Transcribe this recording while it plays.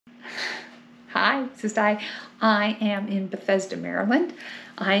Hi, this is Di. I am in Bethesda, Maryland.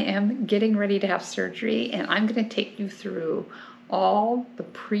 I am getting ready to have surgery, and I'm going to take you through all the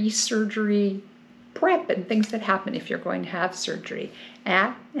pre-surgery prep and things that happen if you're going to have surgery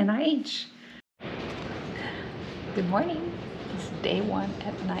at NIH. Good morning. This is day one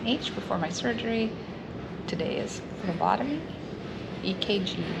at NIH before my surgery. Today is phlebotomy,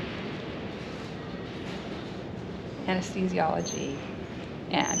 EKG, anesthesiology,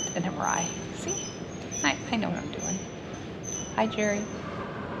 and an MRI. See? I know what I'm doing. Hi, Jerry.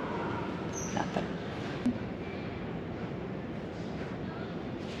 Nothing.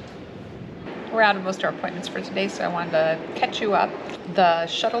 We're out of most of our appointments for today, so I wanted to catch you up. The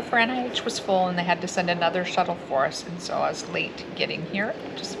shuttle for NIH was full, and they had to send another shuttle for us, and so I was late getting here.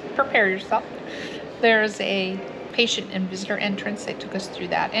 Just prepare yourself. There's a patient and visitor entrance. They took us through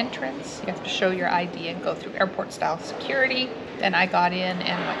that entrance. You have to show your ID and go through airport style security. Then I got in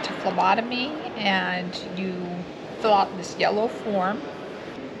and went to phlebotomy, and you fill out this yellow form,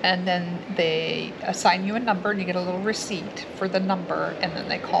 and then they assign you a number and you get a little receipt for the number, and then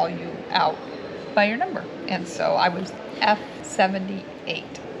they call you out by your number. And so I was F78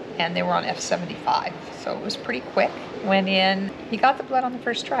 and they were on F75, so it was pretty quick. Went in, he got the blood on the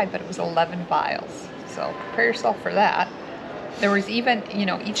first try, but it was 11 vials. So prepare yourself for that. There was even,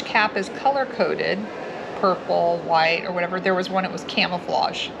 each cap is color coded, purple, white, or whatever. There was one that was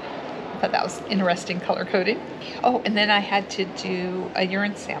camouflage. I thought that was interesting, color coded. Oh, and then I had to do a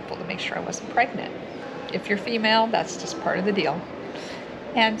urine sample to make sure I wasn't pregnant. If you're female, that's just part of the deal.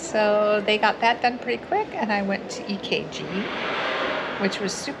 And so they got that done pretty quick, and I went to EKG, which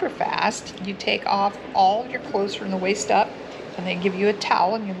was super fast. You take off all your clothes from the waist up, and they give you a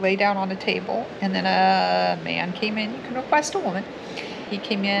towel and you lay down on a table, and then a man came in. You can request a woman. He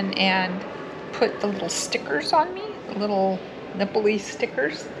came in and put the little stickers on me, the little nipple-y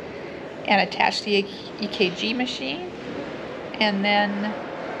stickers, and attached the EKG machine, and then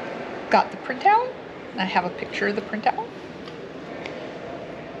got the printout. I have a picture of the printout,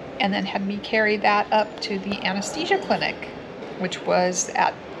 and then had me carry that up to the anesthesia clinic, which was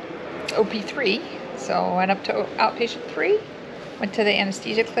at OP3. So I went up to outpatient 3, went to the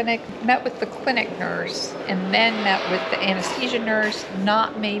anesthesia clinic, met with the clinic nurse, and then met with the anesthesia nurse,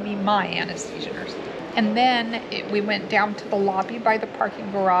 not maybe my anesthesia nurse. And then we went down to the lobby by the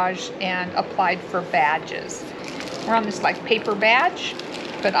parking garage and applied for badges. We're on this paper badge,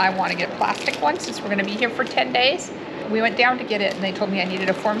 but I want to get a plastic one since we're going to be here for 10 days. We went down to get it, and they told me I needed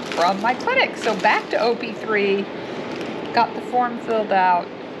a form from my clinic. So back to OP3, got the form filled out,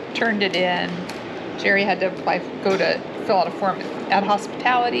 turned it in. Jerry had to fill out a form at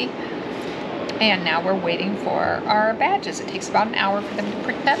hospitality, and now we're waiting for our badges. It takes about an hour for them to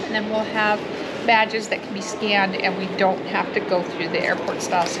print them, and then we'll have badges that can be scanned, and we don't have to go through the airport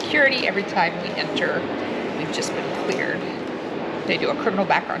style security every time we enter. We've just been cleared. They do a criminal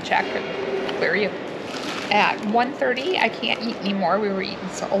background check and clear you. At 1:30, I can't eat anymore. We were eating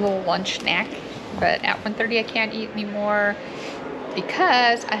a little lunch snack, but at 1:30 I can't eat anymore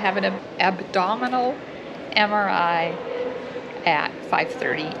because I have an abdominal MRI at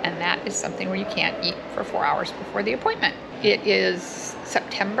 5:30, and that is something where you can't eat for 4 hours before the appointment. It is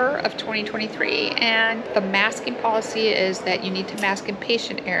September of 2023, and the masking policy is that you need to mask in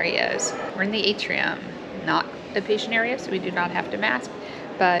patient areas. We're in the atrium, not the patient area, so we do not have to mask,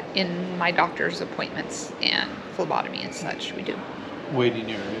 but in my doctor's appointments and phlebotomy and such, we do.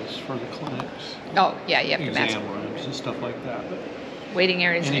 Waiting areas for the clinics. Oh, yeah, you have to mask. Exam rooms and stuff like that. But waiting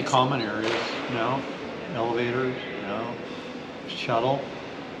areas. any common areas? No. Elevators? No. Shuttle?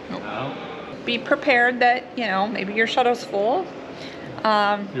 Nope. No. Be prepared that, maybe your shuttle's full.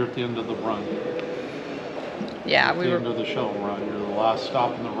 You're at the end of the run. Yeah, at the end of the shuttle run. You're the last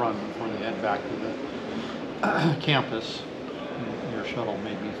stop in the run before they head back to the campus. Your shuttle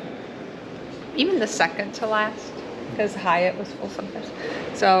may be full. Even the second to last, because Hyatt was full sometimes.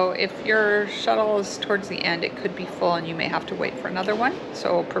 So if your shuttle is towards the end, it could be full, and you may have to wait for another one.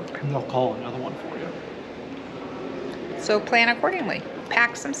 So they'll call another one for you. So plan accordingly.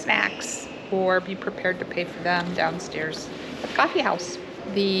 Pack some snacks, or be prepared to pay for them downstairs at the coffee house.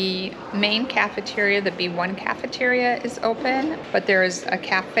 The main cafeteria, the B1 cafeteria, is open, but there is a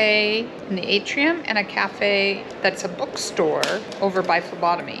cafe in the atrium and a cafe that's a bookstore over by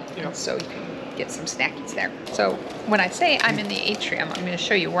phlebotomy. Yeah. So you can get some snackies there. So when I say I'm in the atrium, I'm going to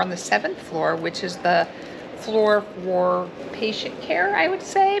show you. We're on the 7th floor, which is the floor for patient care, I would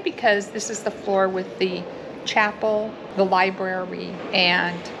say, because this is the floor with the chapel, the library,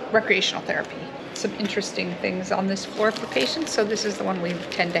 and recreational therapy. Some interesting things on this floor for patients. So this is the one we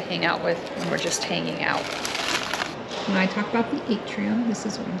tend to hang out with when we're just hanging out. When I talk about the atrium, this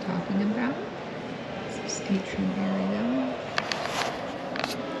is what I'm talking about. this atrium area.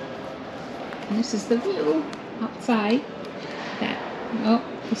 And this is the view outside.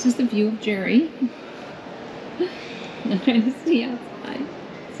 This is the view of Jerry. I'm trying to see outside.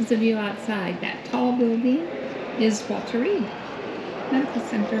 This is the view outside. That tall building is Walter Reed Medical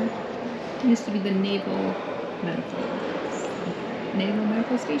Center. It used to be the Naval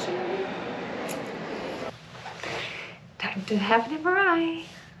Medical Station. Time to have an MRI.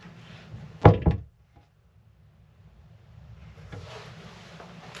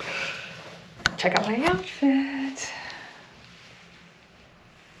 Check out my outfit.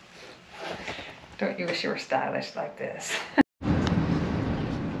 Don't you wish you were stylish like this? Of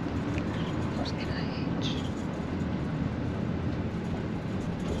course, NIH.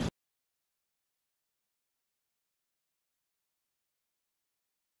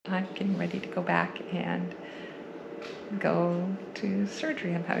 I'm getting ready to go back and go to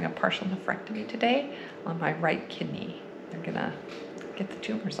surgery. I'm having a partial nephrectomy today on my right kidney. They're gonna get the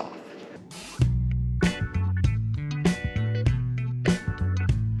tumors off.